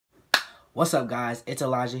What's up, guys? It's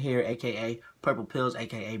Elijah here, aka Purple Pillz,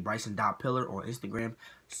 aka Bryson.Pillar on Instagram.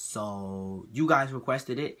 So you guys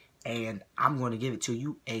requested it, and I'm going to give it to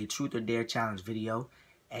you, a Truth or Dare challenge video,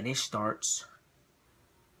 and it starts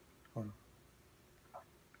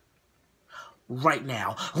right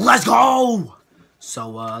now. Let's go!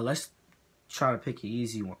 So let's try to pick an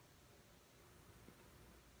easy one.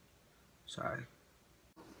 Sorry.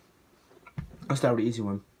 Let's start with the easy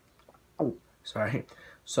one. Oh, sorry.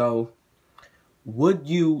 So, would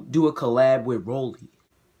you do a collab with Rolly?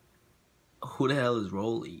 Who the hell is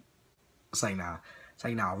Rolly? It's like, nah.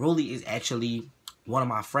 Rolly is actually one of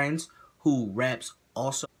my friends who raps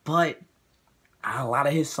also. But a lot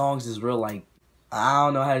of his songs is real, like, I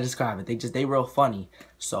don't know how to describe it. They real funny.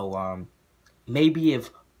 So, maybe if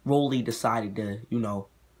Rolly decided to,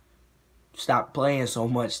 stop playing so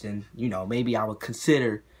much, then, maybe I would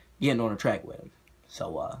consider getting on a track with him.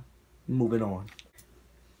 So, moving on.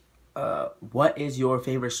 What is your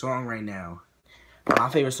favorite song right now? My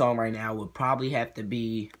favorite song right now would probably have to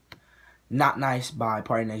be Not Nice by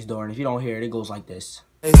Party Next Door. And if you don't hear it, it goes like this.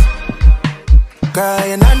 Girl,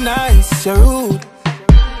 you're not nice, you're rude.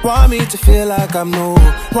 Want me to feel like I'm new.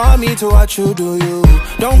 Want me to watch you do you.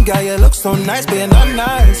 Don't get you look so nice, but you're not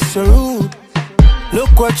nice, you're rude.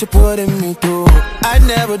 Look what you're putting me through. I'd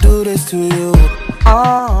never do this to you.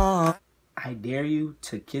 I dare you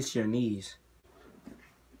to kiss your knees.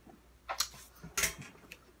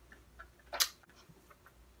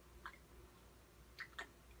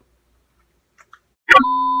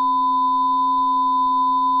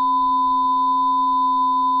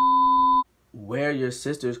 Wear your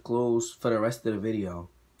sister's clothes for the rest of the video.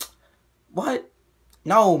 What?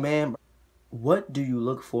 No, man. What do you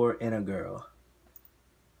look for in a girl?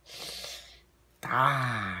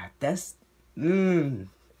 That's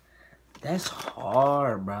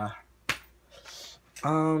hard, bruh.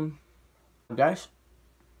 Guys,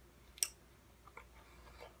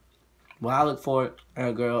 what I look for in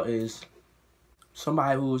a girl is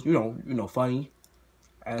somebody who's, funny,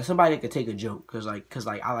 and somebody that could take a joke, cause I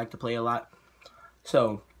like to play a lot.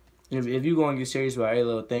 So, if you gonna get serious about every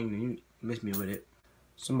little thing, then you miss me with it.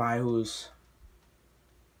 Somebody who's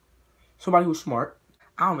smart.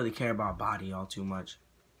 I don't really care about body all too much.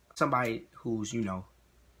 Somebody who's, bring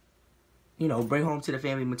home to the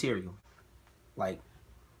family material. Like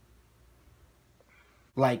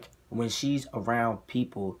when she's around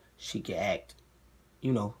people, she can act,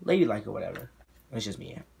 ladylike or whatever. It's just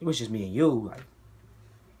me. It was just me and you. Like,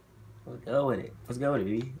 let's go with it. Let's go with it,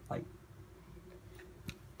 baby. Like,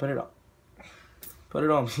 put it on. Put it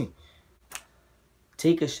on me.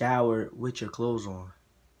 Take a shower with your clothes on.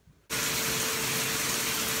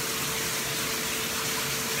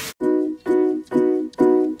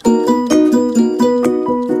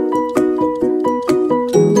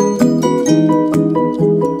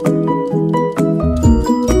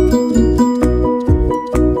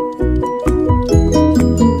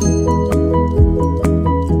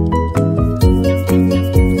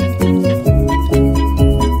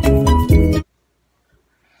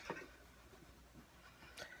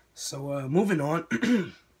 So, moving on.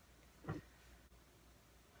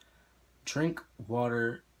 Drink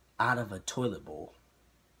water out of a toilet bowl.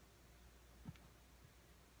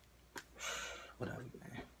 Whatever,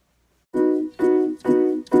 man.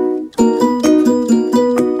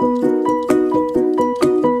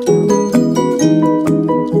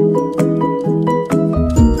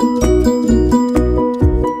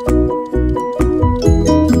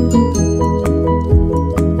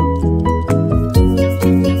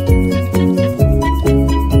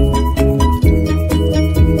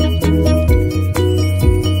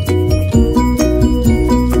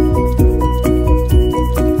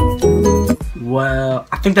 Well,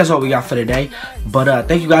 I think that's all we got for today. But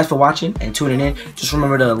thank you guys for watching and tuning in. Just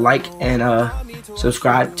remember to like and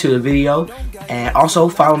subscribe to the video. And also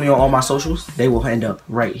follow me on all my socials. They will end up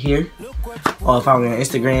right here. Or follow me on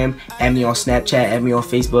Instagram, add me on Snapchat, add me on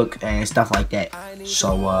Facebook, and stuff like that.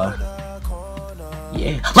 So,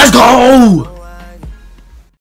 yeah. Let's go!